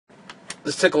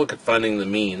Let's take a look at finding the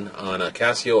mean on a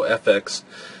Casio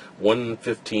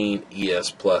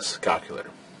fx-115ES Plus calculator.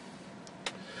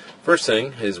 First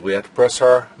thing is we have to press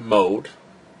our mode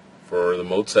for the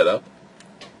mode setup.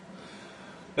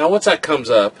 Now once that comes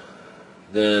up,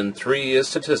 then 3 is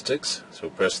statistics,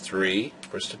 so press 3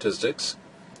 for statistics.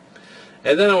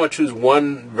 And then I want to choose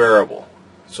one variable.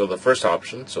 So the first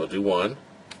option, so I'll do 1. And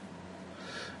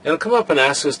it'll come up and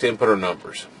ask us to input our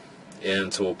numbers.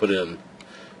 And so we'll put in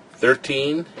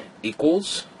 13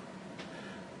 equals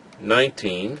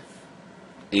 19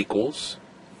 equals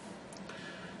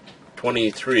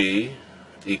 23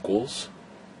 equals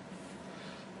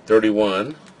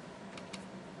 31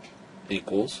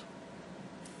 equals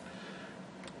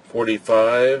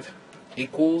 45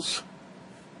 equals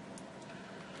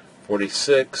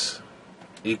 46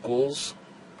 equals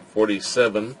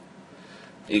 47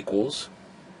 equals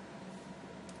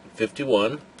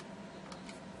 51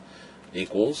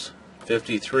 equals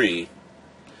 53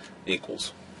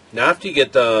 equals. Now after you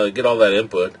get all that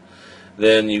input,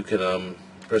 then you can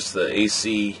press the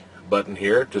AC button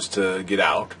here just to get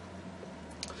out.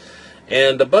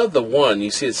 And above the 1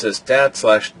 you see it says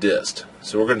stat/dist.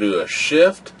 So we're going to do a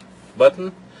shift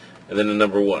button and then a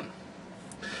number 1.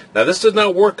 Now this does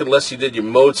not work unless you did your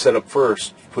mode setup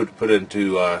first, put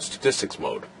into statistics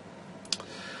mode.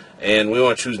 And we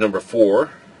want to choose number 4.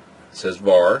 It says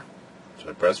var, so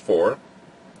I press 4.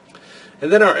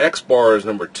 And then our X bar is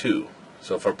number 2.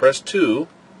 So if I press 2,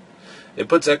 it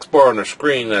puts X bar on our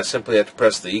screen, and I simply have to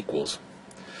press the equals.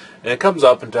 And it comes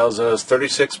up and tells us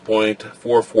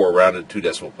 36.44 rounded 2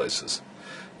 decimal places.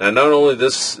 Now not only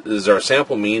this is our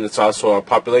sample mean, it's also our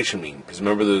population mean, because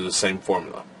remember they're the same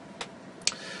formula.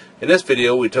 In this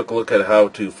video we took a look at how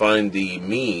to find the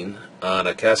mean on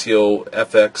a Casio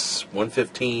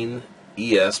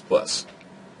fx-115ES Plus.